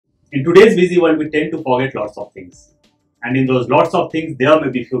In today's busy world, we tend to forget lots of things. And in those lots of things, there may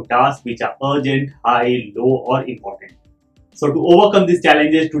be few tasks which are urgent, high, low or important. So to overcome these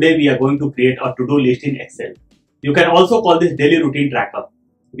challenges, today we are going to create a to-do list in Excel. You can also call this daily routine tracker.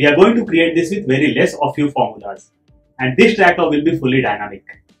 We are going to create this with very less of few formulas. And this tracker will be fully dynamic.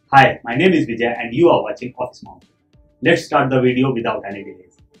 Hi, my name is Vijay and you are watching Office Mountain. Let's start the video without any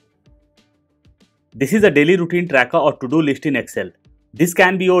delays. This is a daily routine tracker or to-do list in Excel. This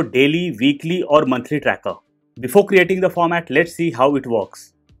can be your daily, weekly or monthly tracker. Before creating the format, let's see how it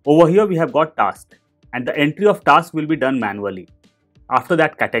works. Over here we have got task and the entry of task will be done manually. After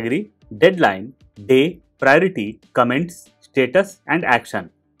that, category, deadline, day, priority, comments, status and action.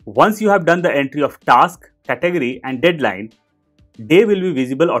 Once you have done the entry of task, category and deadline, day will be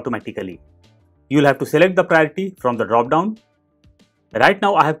visible automatically. You will have to select the priority from the drop down. Right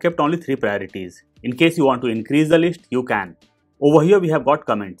now I have kept only 3 priorities. In case you want to increase the list, you can. Over here we have got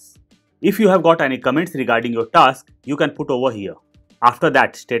comments. If you have got any comments regarding your task, you can put over here. After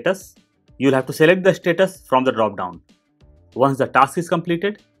that, status. You will have to select the status from the drop down. Once the task is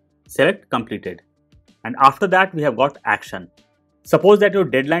completed, select completed. And after that we have got action. Suppose that your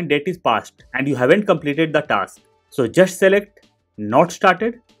deadline date is passed and you haven't completed the task. So just select not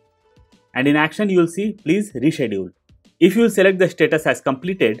started and in action you will see please reschedule. If you will select the status as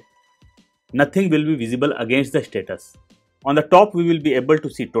completed, nothing will be visible against the status. On the top we will be able to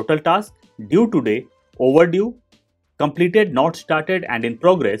see total task, due today, overdue, completed, not started and in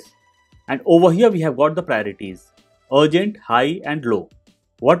progress. And over here we have got the priorities, urgent, high and low.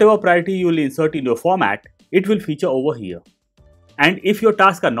 Whatever priority you will insert in your format, it will feature over here. And if your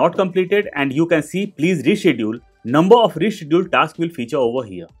tasks are not completed and you can see please reschedule, number of rescheduled tasks will feature over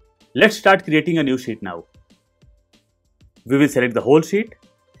here. Let's start creating a new sheet now. We will select the whole sheet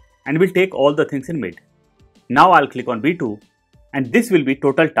and we'll take all the things in mid. Now I'll click on B2 and this will be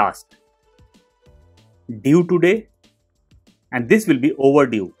total task, due today and this will be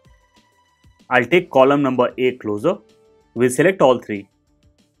overdue. I'll take column number A closer, we'll select all 3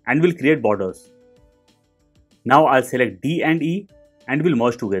 and we'll create borders. Now I'll select D and E and we'll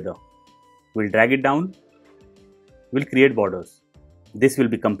merge together. We'll drag it down, we'll create borders. This will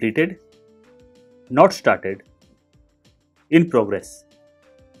be completed, not started, in progress.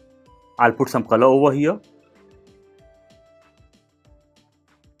 I'll put some color over here.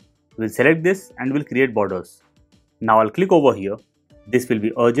 We'll select this and we'll create borders. Now I'll click over here. This will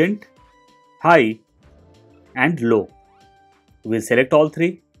be urgent, high and low. We'll select all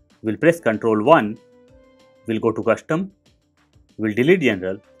 3. We'll press Ctrl 1. We'll go to custom. We'll delete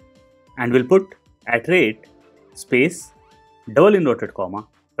general and we'll put @ space double inverted comma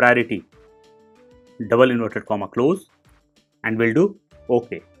priority double inverted comma close and we'll do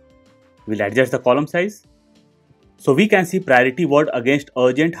OK. We'll adjust the column size. So we can see priority word against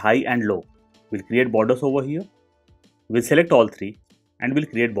urgent, high and low. We'll create borders over here. We'll select all 3 and we'll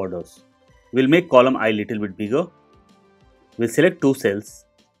create borders. We'll make column I little bit bigger. We'll select 2 cells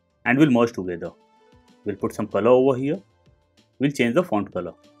and we'll merge together. We'll put some color over here. We'll change the font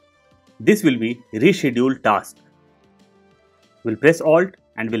color. This will be reschedule task. We'll press Alt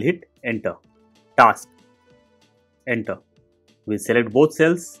and we'll hit enter. Task. Enter. We'll select both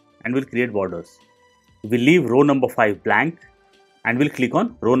cells and we'll create borders. We'll leave row number 5 blank and we'll click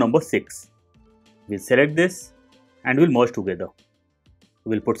on row number 6. We'll select this and we'll merge together.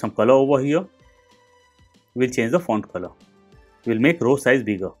 We'll put some color over here. We'll change the font color. We'll make row size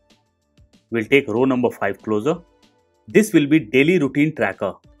bigger. We'll take row number 5 closer. This will be daily routine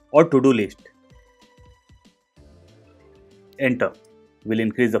tracker or to-do list. Enter. We'll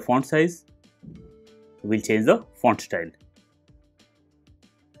increase the font size. We'll change the font style.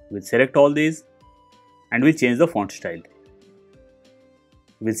 We'll select all these and we'll change the font style.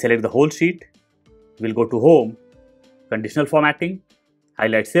 We'll select the whole sheet. We'll go to Home, Conditional Formatting,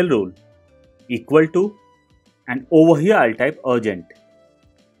 highlight cell rule, equal to, and over here I'll type urgent.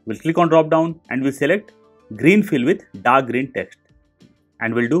 We'll click on drop down and we'll select green fill with dark green text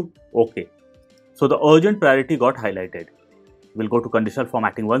and we'll do OK. So the urgent priority got highlighted. We'll go to Conditional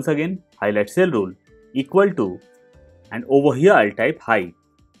Formatting once again, highlight cell rule, equal to, and over here I'll type high.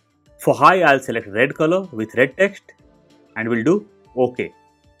 For high, I'll select red color with red text and we'll do OK.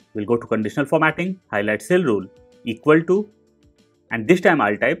 We'll go to Conditional Formatting, highlight cell rule, equal to, and this time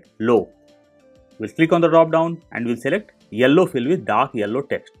I'll type low. We'll click on the drop down and we'll select yellow fill with dark yellow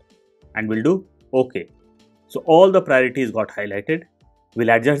text and we'll do OK. So all the priorities got highlighted. We'll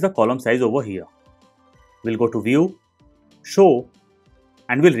adjust the column size over here. We'll go to View, Show,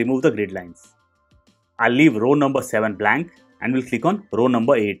 and we'll remove the grid lines. I'll leave row number 7 blank and we'll click on row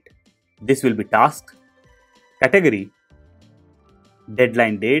number 8. This will be task, category,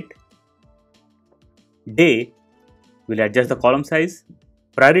 deadline date, Day, we'll adjust the column size,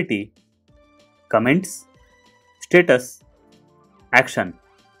 priority, comments, status, action.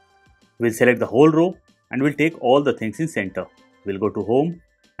 We'll select the whole row and we'll take all the things in center. We'll go to home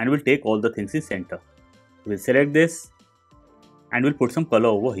and we'll take all the things in center. We'll select this and we'll put some color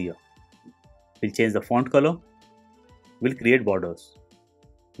over here. We'll change the font color. We'll create borders.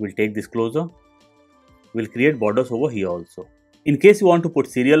 We'll take this closer. We'll create borders over here also. In case you want to put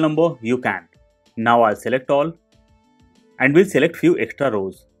serial number, you can. Now I'll select all and we'll select few extra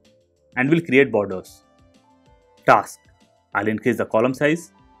rows and we'll create borders. Task, I'll increase the column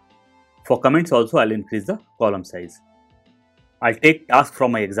size. For comments also I'll increase the column size. I'll take task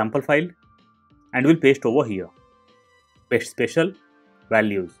from my example file and we'll paste over here. Paste special,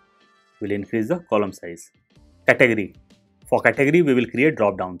 values, we'll increase the column size. Category, for category we will create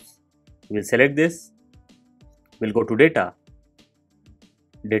drop downs. We'll select this, we'll go to data,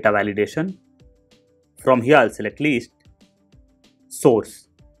 data validation. From here I'll select list, source.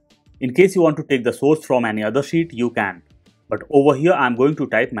 In case you want to take the source from any other sheet, you can. But over here I am going to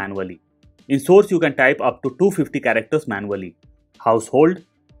type manually. In source you can type up to 250 characters manually. Household,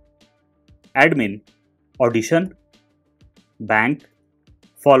 admin, audition, bank,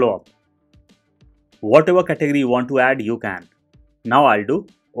 follow-up. Whatever category you want to add, you can. Now I'll do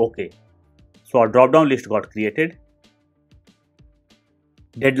OK. So our drop-down list got created.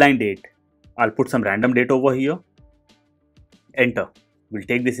 Deadline date. I'll put some random date over here. Enter. We'll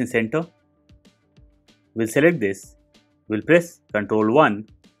take this in center. We'll select this. We'll press Ctrl 1.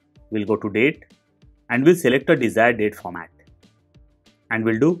 We'll go to date and we'll select a desired date format. And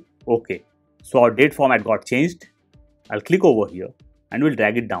we'll do OK. So our date format got changed. I'll click over here and we'll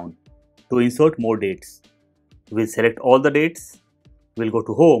drag it down to insert more dates. We'll select all the dates. We'll go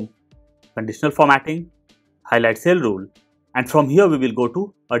to home, conditional formatting, highlight cell rule, and from here we will go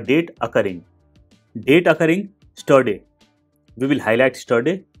to a date occurring. Date occurring, 𝗙𝐷. We will highlight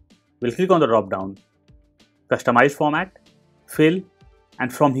𝗙𝐷. We'll click on the drop down, customize format, fill,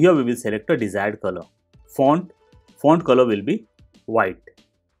 and from here we will select a desired color. Font color will be white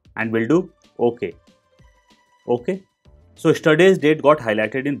and we'll do OK. OK. So 𝗙𝐷's date got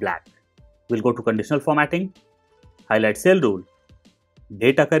highlighted in black. We'll go to conditional formatting, highlight cell rule,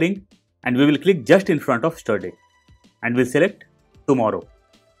 date occurring, and we will click just in front of 𝗙𝐷 and we'll select tomorrow.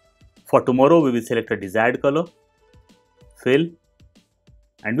 For tomorrow we will select a desired color, fill,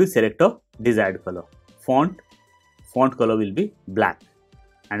 and we'll select a desired color. Font color will be black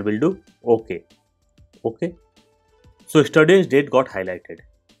and we'll do OK. OK. So 𝗙𝐷's date got highlighted.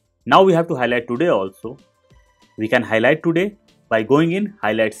 Now we have to highlight today also. We can highlight today by going in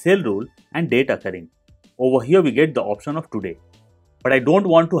highlight cell rule and date occurring. Over here we get the option of today. But I don't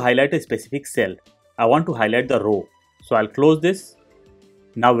want to highlight a specific cell. I want to highlight the row. So I'll close this.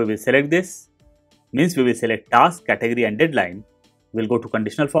 Now we will select this. Means we will select task, category and deadline. We'll go to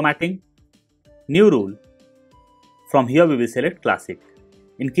conditional formatting, new rule. From here we will select classic.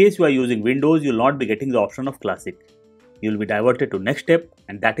 In case you are using Windows, you will not be getting the option of classic. You will be diverted to next step,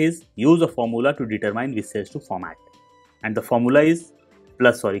 and that is use a formula to determine which cells to format. And the formula is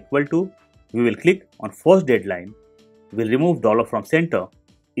plus or equal to, we will click on first deadline, we'll remove dollar from center,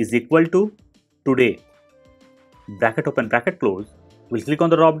 is equal to today, bracket open, bracket close. We'll click on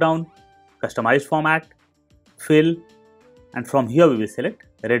the drop down, customize format, fill, and from here we will select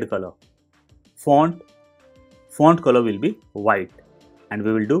red color. Font color will be white and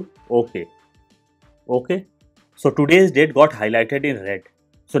we will do OK. OK. So today's date got highlighted in red.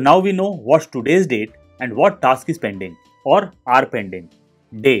 So now we know what's today's date and what task is pending or are pending.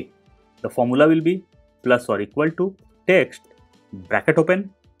 Day. The formula will be plus or equal to text, bracket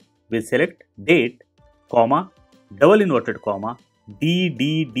open, we'll select date, comma, double inverted comma,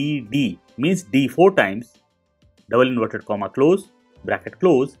 D means D 4 times, double inverted comma close, bracket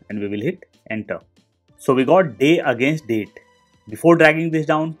close, and we will hit enter. So we got day against date. Before dragging this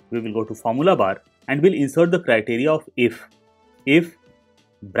down, we will go to formula bar and we'll insert the criteria of if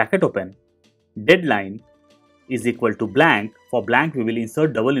bracket open, deadline is equal to blank. For blank we will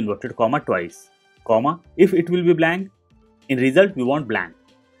insert double inverted comma twice, comma, if it will be blank, in result we want blank.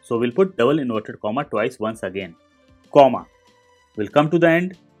 So we'll put double inverted comma twice once again, comma. We'll come to the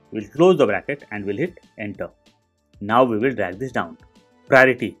end, we'll close the bracket and we'll hit enter. Now we will drag this down.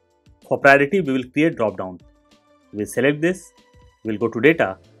 Priority. For priority we will create drop down. We'll select this, we'll go to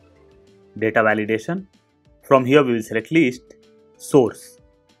data, data validation. From here we will select list, source.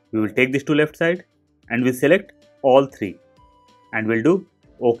 We will take this to left side and we'll select all three and we'll do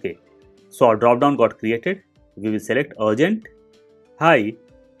OK. So our drop down got created. We will select urgent, high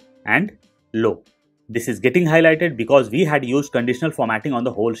and low. This is getting highlighted because we had used conditional formatting on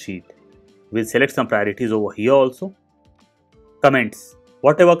the whole sheet. We'll select some priorities over here also. Comments.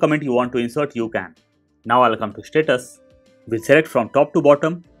 Whatever comment you want to insert, you can. Now I'll come to status. We'll select from top to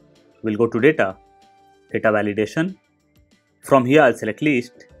bottom. We'll go to data, data validation. From here I'll select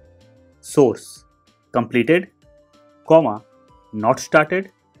list, source, completed, comma, not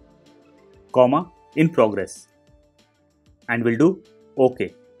started, comma, in progress. And we'll do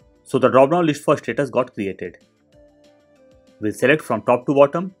OK. So the drop-down list for status got created. We'll select from top to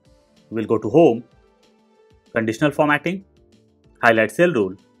bottom. We'll go to home, conditional formatting, highlight cell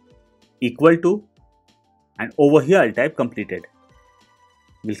rule, equal to, and over here I'll type completed.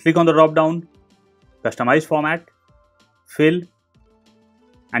 We'll click on the drop down, customize format, fill,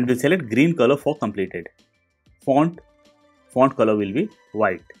 and we'll select green color for completed. Font color will be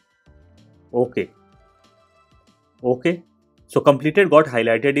white. OK. OK. So completed got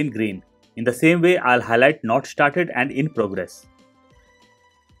highlighted in green. In the same way, I'll highlight not started and in progress.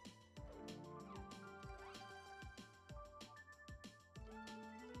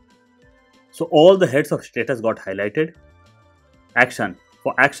 So all the heads of status got highlighted. Action.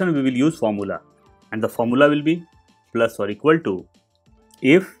 For action, we will use formula, and the formula will be plus or equal to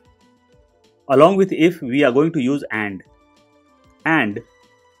if. Along with if, we are going to use and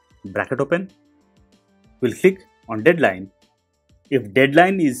bracket open. We'll click on deadline. If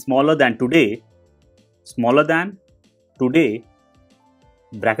deadline is smaller than today,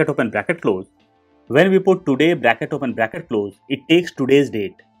 bracket open, bracket close. When we put today, bracket open, bracket close, it takes today's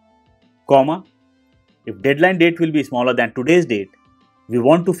date, comma. If deadline date will be smaller than today's date, we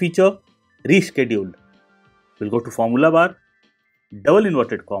want to feature rescheduled. We'll go to formula bar, double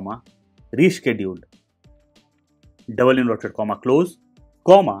inverted comma, rescheduled, double inverted comma, close,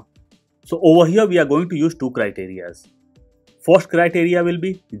 comma. So over here we are going to use two criteria. First criteria will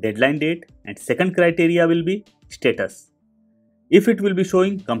be deadline date and second criteria will be status. If it will be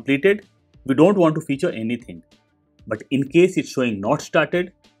showing completed, we don't want to feature anything. But in case it's showing not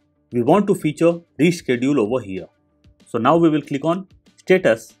started, we want to feature reschedule over here. So now we will click on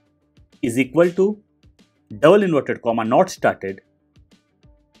status is equal to double inverted comma not started,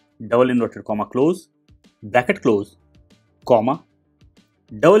 double inverted comma close, bracket close, comma,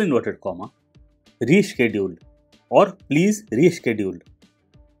 double inverted comma, rescheduled or please rescheduled,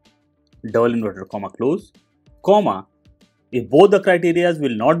 double inverted comma close, comma. If both the criteria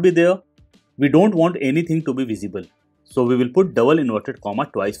will not be there, we don't want anything to be visible. So we will put double inverted comma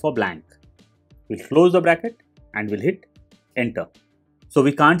twice for blank. We'll close the bracket and we'll hit enter. So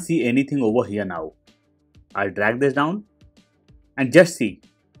we can't see anything over here now. I'll drag this down and just see,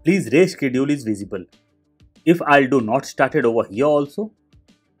 please reschedule is visible. If I'll do not started over here also,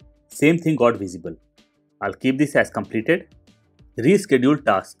 same thing got visible. I'll keep this as completed. Reschedule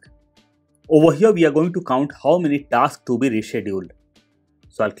task. Over here we are going to count how many tasks to be rescheduled.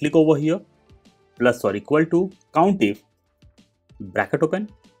 So I'll click over here, plus or equal to Countif, bracket open.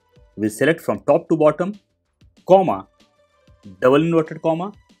 We'll select from top to bottom, comma, double inverted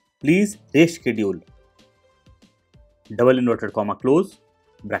comma, please reschedule, double inverted comma close,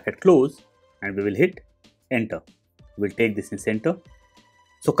 bracket close, and we will hit enter. We'll take this in center.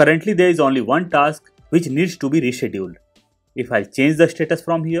 So currently there is only one task which needs to be rescheduled. If I change the status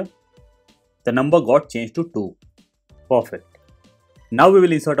from here, the number got changed to 2. Perfect. Now we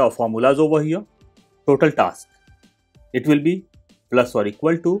will insert our formulas over here. Total task. It will be plus or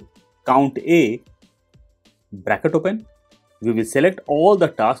equal to count A, bracket open. We will select all the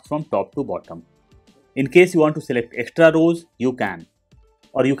tasks from top to bottom. In case you want to select extra rows, you can.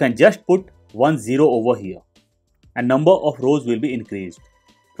 Or you can just put 1 0 over here. And number of rows will be increased.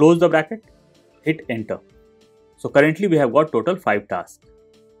 Close the bracket. Hit enter. So currently we have got total 5 tasks.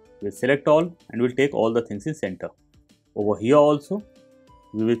 We'll select all and we'll take all the things in center. Over here also,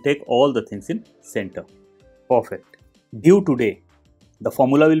 we will take all the things in center. Perfect. Due today, the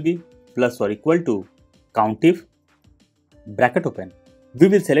formula will be plus or equal to Countif, bracket open. We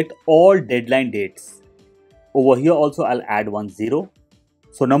will select all deadline dates. Over here also I'll add 1 0.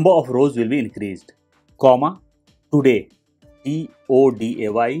 So number of rows will be increased. Comma, today,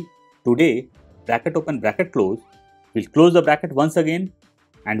 TODAY, today, bracket open, bracket close. We'll close the bracket once again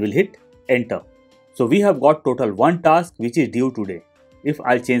and we'll hit enter. So we have got total 1 task which is due today. If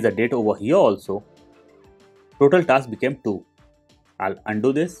I'll change the date over here also, total task became 2. I'll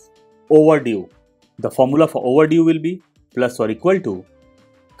undo this. Overdue. The formula for overdue will be plus or equal to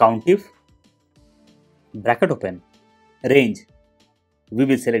Countif, bracket open, range. We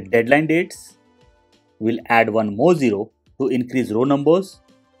will select deadline dates. We'll add 1 more 0 to increase row numbers,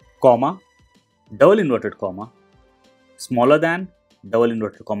 comma, double inverted comma, smaller than, double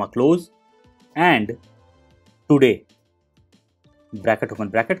inverted comma close, and today, bracket open,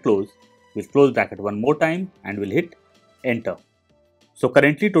 bracket close, We'll close bracket one more time and we'll hit enter. So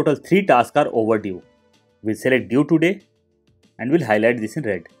currently total 3 tasks are overdue. We'll select due today and we'll highlight this in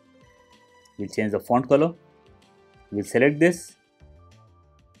red. We'll change the font color. We'll select this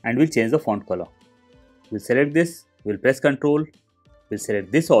and we'll change the font color. We'll select this, we'll press Ctrl, we'll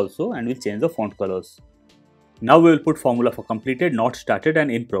select this also and we'll change the font colors. Now we will put formula for completed, not started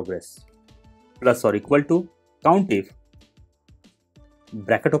and in progress. Plus or equal to Countif,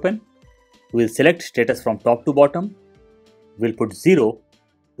 bracket open. We'll select status from top to bottom. We'll put 0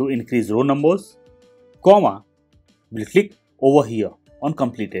 to increase row numbers, comma, we'll click over here on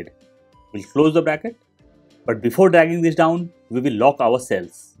completed. We'll close the bracket, but before dragging this down, we will lock our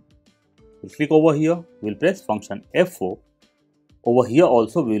cells. We'll click over here, we'll press function F4. Over here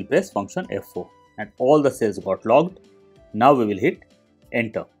also we will press function F4 and all the cells got locked. Now we will hit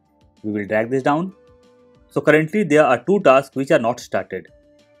enter. We will drag this down. So currently there are 2 tasks which are not started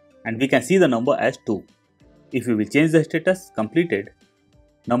and we can see the number as 2. If we will change the status completed,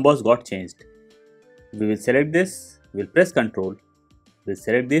 numbers got changed. We will select this, we'll press Ctrl, we'll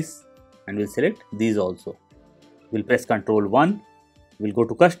select this and we'll select these also. We'll press Ctrl 1, we'll go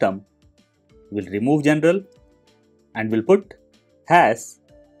to custom, we'll remove general and we'll put has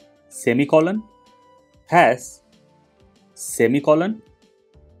semicolon, has semicolon,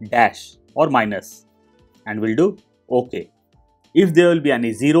 dash or minus and we'll do OK. If there will be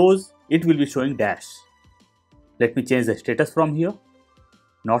any zeros, it will be showing dash. Let me change the status from here,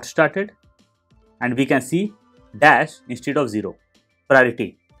 not started, and we can see dash instead of 0,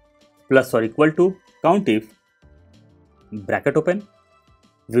 priority, plus or equal to Countif, bracket open.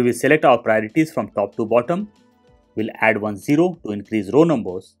 We will select our priorities from top to bottom. We'll add one 0 to increase row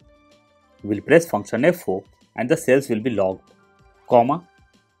numbers. We'll press function F4 and the cells will be logged, comma,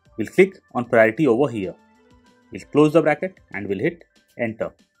 we'll click on priority over here. We'll close the bracket and we'll hit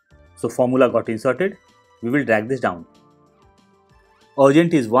enter. So formula got inserted. We will drag this down.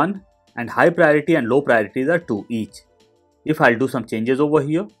 Urgent is 1 and high priority and low priorities are 2 each. If I'll do some changes over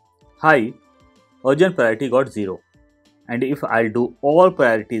here, high, urgent priority got 0. And if I'll do all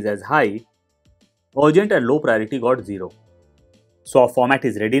priorities as high, urgent and low priority got 0. So our format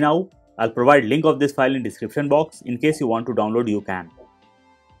is ready now. I'll provide link of this file in description box. In case you want to download, you can.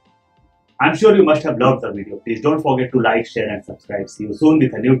 I'm sure you must have loved the video. Please don't forget to like, share and subscribe. See you soon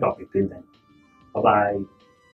with a new topic. Till then, bye-bye.